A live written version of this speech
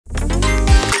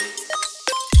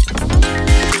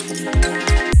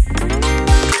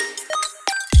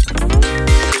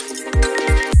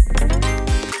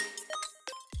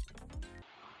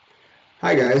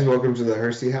guys, welcome to the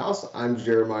Hersey House. I'm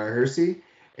Jeremiah Hersey,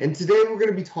 and today we're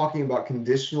going to be talking about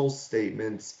conditional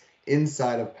statements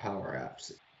inside of Power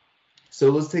Apps. So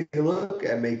let's take a look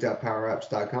at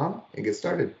make.powerapps.com and get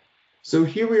started. So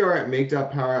here we are at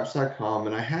make.powerapps.com,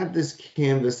 and I have this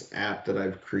Canvas app that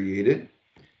I've created.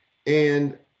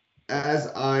 And as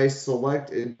I select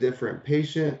a different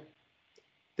patient,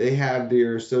 they have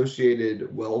their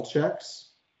associated well checks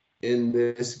in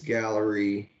this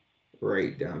gallery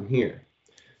right down here.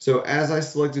 So as I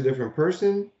select a different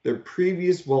person, their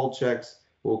previous well checks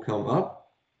will come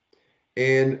up.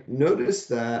 And notice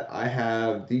that I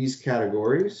have these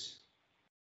categories.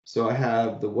 So I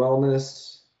have the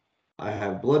wellness, I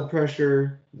have blood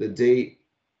pressure, the date,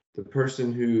 the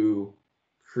person who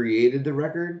created the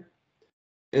record,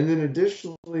 and then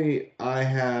additionally, I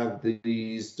have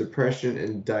these depression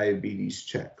and diabetes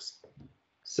checks.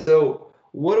 So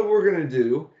what we're going to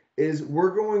do is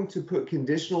we're going to put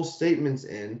conditional statements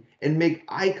in and make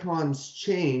icons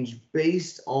change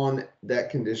based on that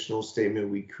conditional statement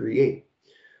we create.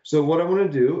 So what I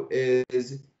want to do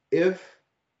is if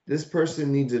this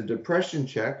person needs a depression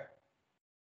check,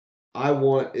 I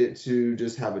want it to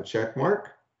just have a check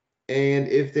mark. And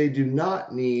if they do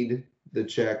not need the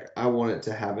check, I want it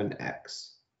to have an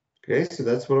X. Okay, so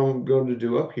that's what I'm going to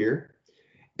do up here.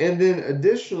 And then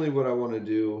additionally, what I want to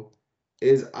do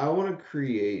is I want to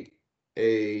create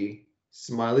a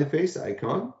smiley face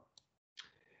icon.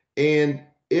 And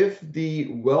if the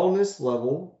wellness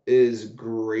level is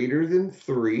greater than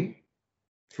 3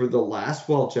 for the last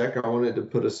well check, I want it to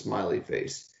put a smiley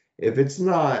face. If it's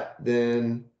not,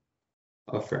 then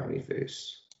a frowny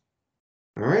face.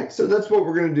 All right, so that's what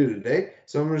we're going to do today.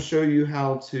 So I'm going to show you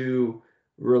how to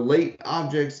relate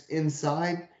objects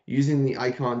inside using the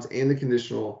icons and the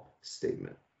conditional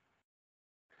statement.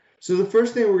 So the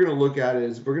first thing we're going to look at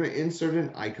is we're going to insert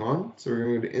an icon. So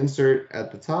we're going to insert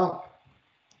at the top.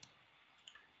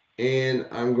 And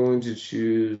I'm going to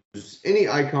choose any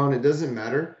icon. It doesn't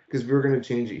matter because we're going to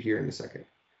change it here in a second.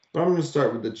 But I'm going to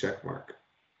start with the check mark.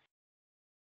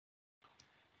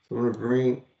 So I'm going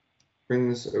to bring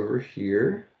this over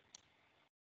here.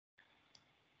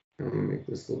 I'm going to make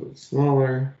this a little bit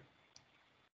smaller.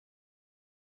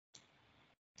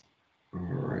 All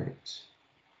right.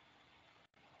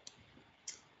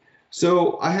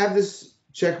 So I have this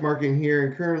check mark in here,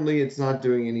 and currently it's not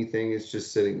doing anything. It's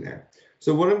just sitting there.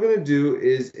 So what I'm going to do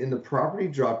is in the property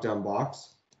drop-down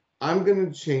box, I'm going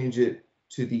to change it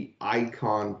to the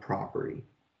icon property.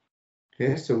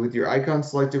 Okay, so with your icon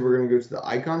selected, we're going to go to the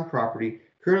icon property.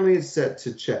 Currently it's set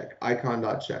to check,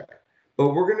 icon.check.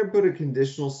 But we're going to put a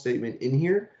conditional statement in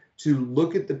here to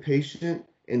look at the patient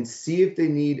and see if they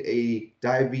need a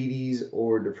diabetes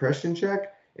or depression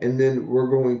check. And then we're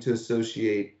going to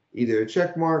associate either a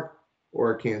check mark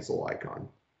or a cancel icon.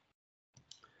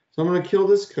 So I'm going to kill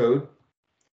this code.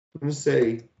 I'm going to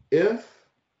say if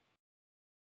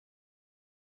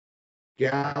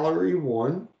gallery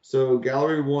 1, so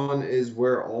gallery 1 is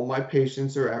where all my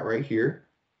patients are at right here.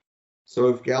 So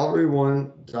if gallery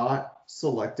 1 dot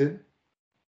selected,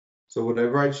 so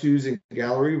whatever I choose in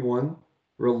gallery 1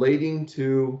 relating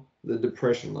to the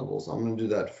depression levels, I'm going to do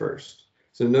that first.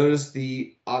 So notice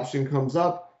the option comes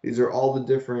up. These are all the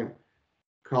different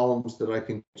columns that I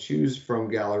can choose from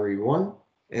gallery 1.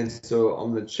 And so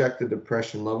I'm going to check the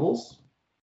depression levels.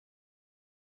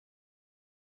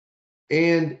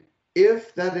 And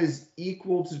if that is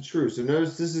equal to true, so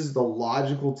notice this is the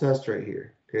logical test right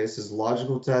here. Okay, this is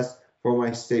logical test for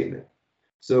my statement.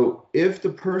 So if the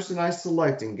person I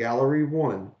select in gallery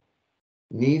 1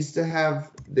 needs to have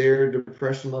their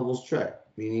depression levels checked,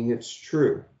 meaning it's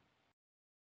true,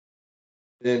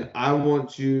 then I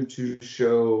want you to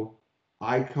show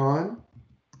icon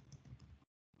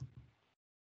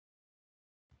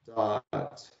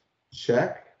dot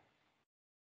check.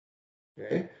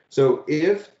 Okay, so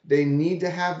if they need to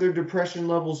have their depression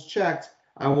levels checked,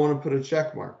 I want to put a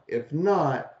check mark. If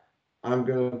not, I'm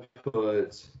going to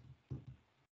put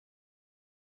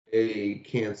a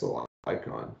cancel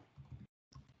icon.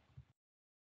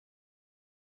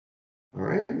 All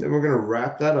right, then we're going to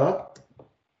wrap that up.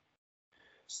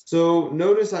 So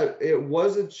notice it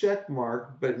was a check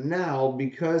mark, but now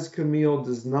because Camille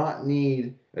does not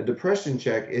need a depression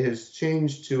check, it has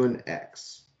changed to an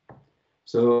X.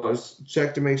 So let's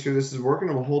check to make sure this is working.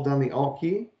 I'm going to hold down the Alt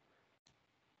key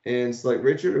and select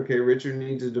Richard. Okay, Richard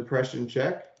needs a depression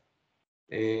check.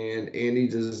 And Andy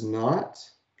does not.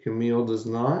 Camille does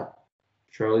not.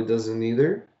 Charlie doesn't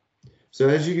either. So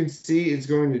as you can see, it's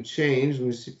going to change. Let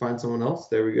me find someone else.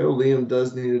 There we go. Liam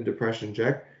does need a depression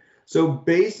check. So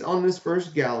based on this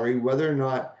first gallery, whether or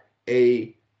not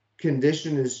a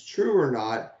condition is true or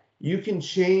not, you can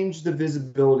change the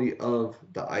visibility of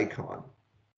the icon.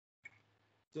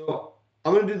 So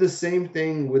I'm going to do the same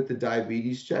thing with the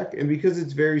diabetes check. And because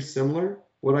it's very similar,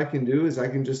 what I can do is I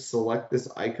can just select this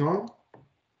icon.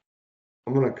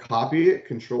 I'm going to copy it,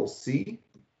 Control C,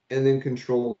 and then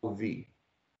Control V.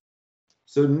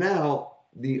 So now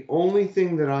the only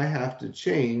thing that I have to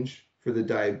change for the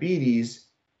diabetes,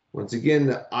 once again,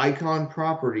 the icon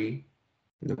property,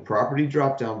 in the property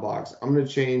drop-down box, I'm going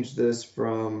to change this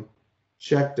from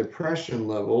check depression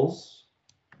levels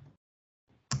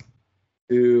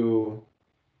to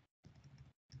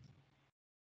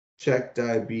check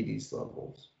diabetes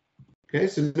levels. Okay,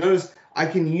 so notice I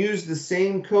can use the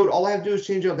same code. All I have to do is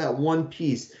change out that one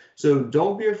piece. So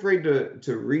don't be afraid to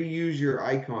reuse your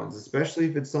icons, especially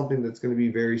if it's something that's going to be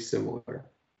very similar.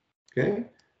 Okay,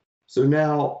 so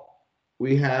now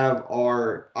we have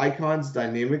our icons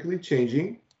dynamically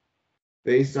changing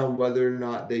based on whether or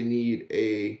not they need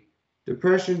a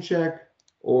depression check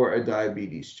or a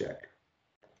diabetes check.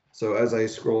 So as I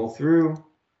scroll through,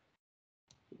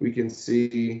 we can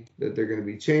see that they're going to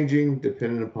be changing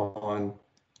depending upon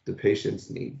the patient's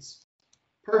needs.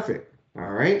 Perfect.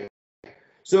 All right.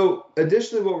 So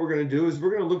additionally, what we're going to do is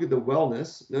we're going to look at the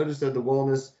wellness. Notice that the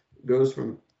wellness goes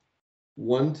from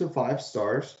 1 to 5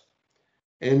 stars.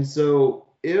 And so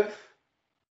if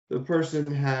the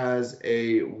person has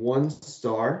a 1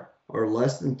 star or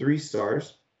less than 3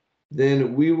 stars,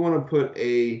 then we want to put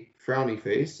a frowny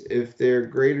face. If they're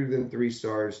greater than 3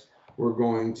 stars, we're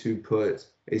going to put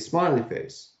a smiley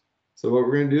face. So what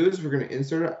we're going to do is we're going to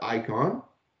insert an icon.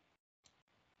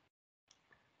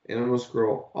 And I'm going to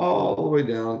scroll all the way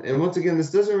down. And once again,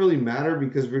 this doesn't really matter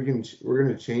because we're going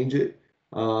to change it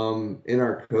in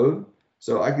our code.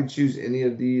 So I could choose any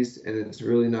of these, and it's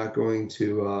really not going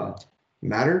to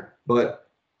matter. But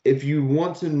if you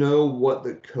want to know what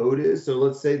the code is, so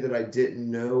let's say that I didn't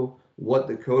know what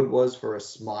the code was for a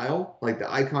smile, like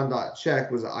the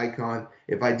icon.check was an icon.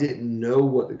 If I didn't know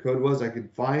what the code was, I could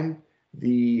find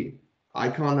the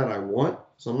icon that I want.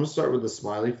 So I'm going to start with the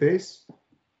smiley face.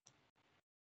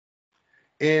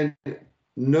 And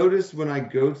notice when I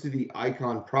go to the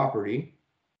icon property,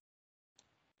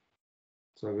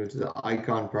 so I go to the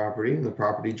icon property in the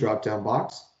property drop-down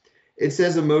box, it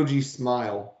says emoji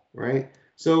smile, right?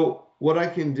 So what I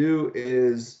can do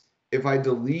is if I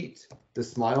delete the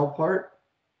smile part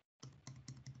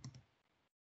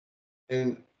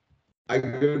and I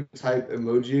go to type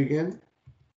emoji again,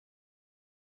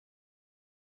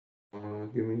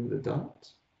 give me the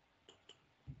dots.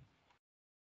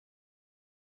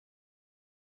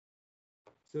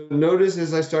 So notice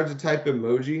as I start to type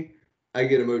emoji, I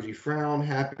get emoji frown,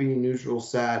 happy, neutral,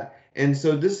 sad. And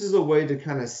so this is a way to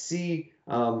kind of see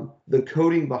the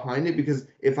coding behind it, because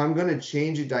if I'm going to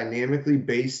change it dynamically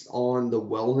based on the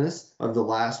wellness of the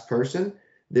last person,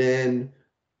 then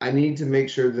I need to make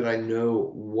sure that I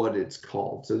know what it's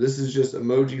called. So this is just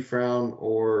emoji frown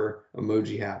or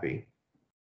emoji happy.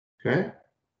 Okay.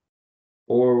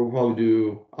 Or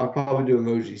I'll probably do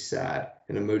emoji sad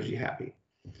and emoji happy.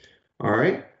 All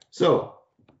right. So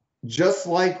just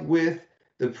like with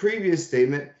the previous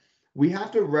statement, we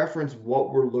have to reference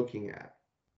what we're looking at.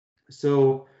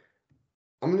 So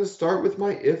I'm going to start with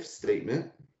my if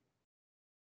statement.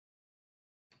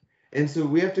 And so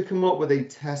we have to come up with a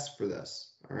test for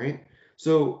this. All right.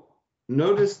 So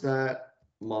notice that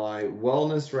my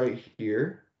wellness right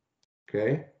here,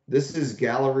 okay, this is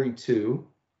gallery 2.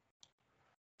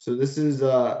 So this is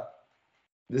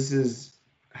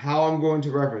how I'm going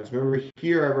to reference. Remember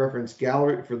here I reference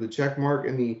gallery for the check mark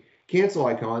and the cancel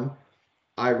icon.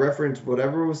 I reference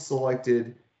whatever was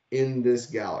selected in this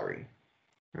gallery.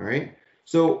 All right.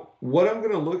 So what I'm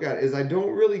going to look at is I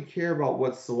don't really care about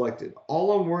what's selected.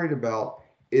 All I'm worried about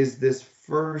is this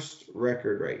first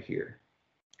record right here.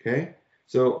 Okay.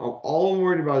 So all I'm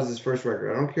worried about is this first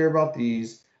record. I don't care about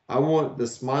these. I want the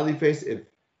smiley face. If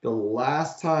the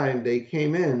last time they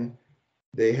came in,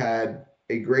 they had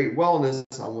a great wellness,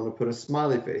 I want to put a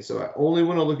smiley face. So I only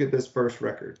want to look at this first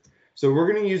record. So we're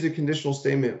going to use a conditional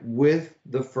statement with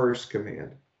the first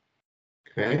command.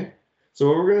 Okay. So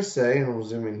what we're going to say, and we'll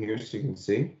zoom in here so you can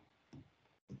see,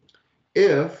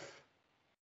 if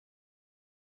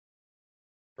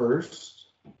first,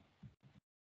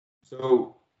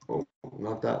 so, oh,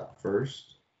 not that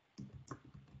first.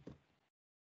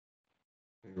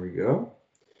 There we go.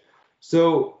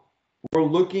 So we're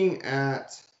looking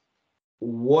at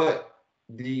what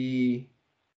the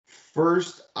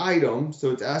first item,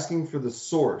 so it's asking for the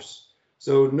source.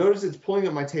 So notice it's pulling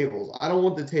up my tables. I don't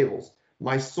want the tables.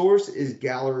 My source is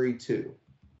gallery 2.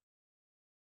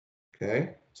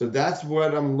 Okay, so that's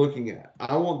what I'm looking at.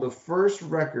 I want the first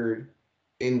record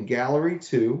in gallery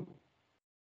 2.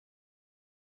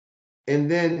 And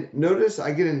then notice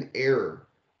I get an error.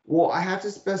 Well, I have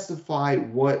to specify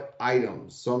what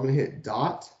items. So I'm going to hit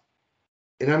dot,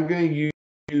 and I'm going to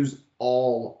use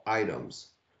all items.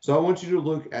 So I want you to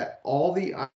look at all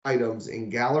the items in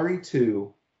gallery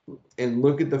 2 and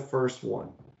look at the first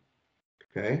one.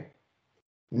 Okay.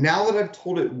 Now that I've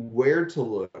told it where to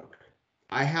look,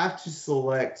 I have to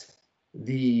select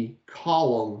the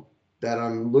column that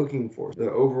I'm looking for, the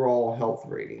overall health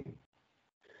rating.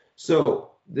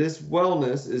 So this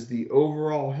wellness is the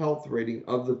overall health rating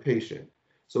of the patient.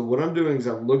 So what I'm doing is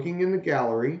I'm looking in the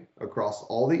gallery across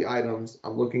all the items.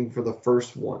 I'm looking for the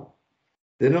first one.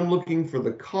 Then I'm looking for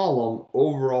the column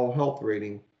overall health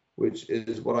rating, which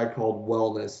is what I called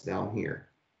wellness down here.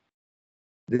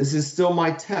 This is still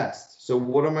my test. So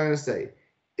what am I going to say?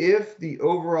 If the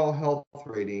overall health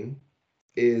rating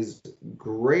is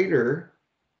greater,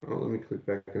 oh, let me click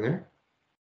back in there,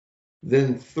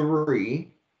 than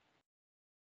 3.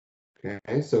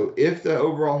 Okay, so if the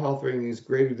overall health rating is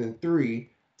greater than 3,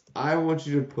 I want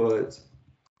you to put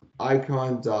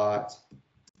icon dot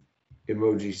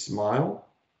emoji smile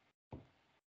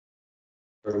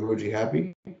or emoji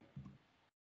happy.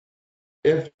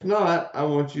 If not, I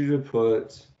want you to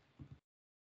put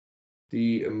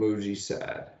the emoji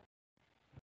sad.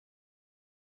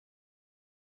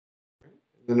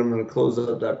 Then I'm going to close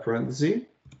up that parenthesis.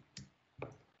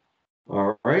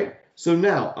 All right. So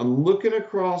now I'm looking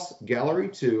across gallery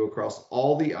 2, across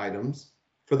all the items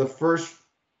for the first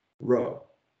row.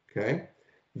 Okay.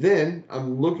 Then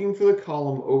I'm looking for the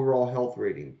column overall health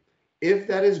rating. If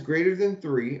that is greater than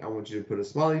 3, I want you to put a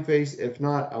smiley face. If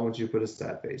not, I want you to put a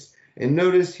sad face. And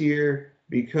notice here,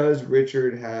 because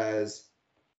Richard has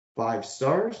 5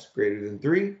 stars, greater than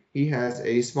 3, he has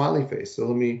a smiley face. So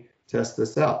let me test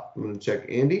this out. I'm going to check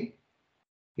Andy.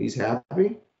 He's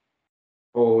happy.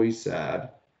 Oh, he's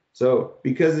sad. So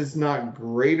because it's not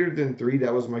greater than 3,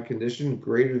 that was my condition,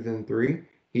 greater than 3,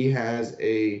 he has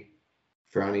a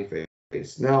frowny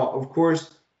face. Now, of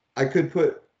course, I could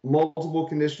put multiple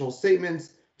conditional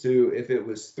statements to, if it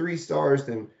was 3 stars,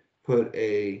 then put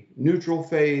a neutral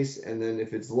face, and then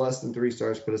if it's less than 3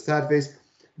 stars, put a sad face.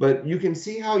 But you can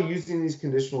see how using these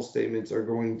conditional statements are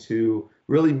going to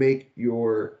really make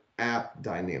your app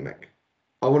dynamic.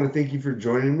 I want to thank you for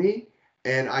joining me,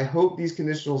 and I hope these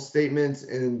conditional statements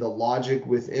and the logic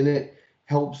within it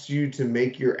helps you to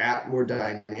make your app more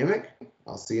dynamic.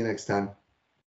 I'll see you next time.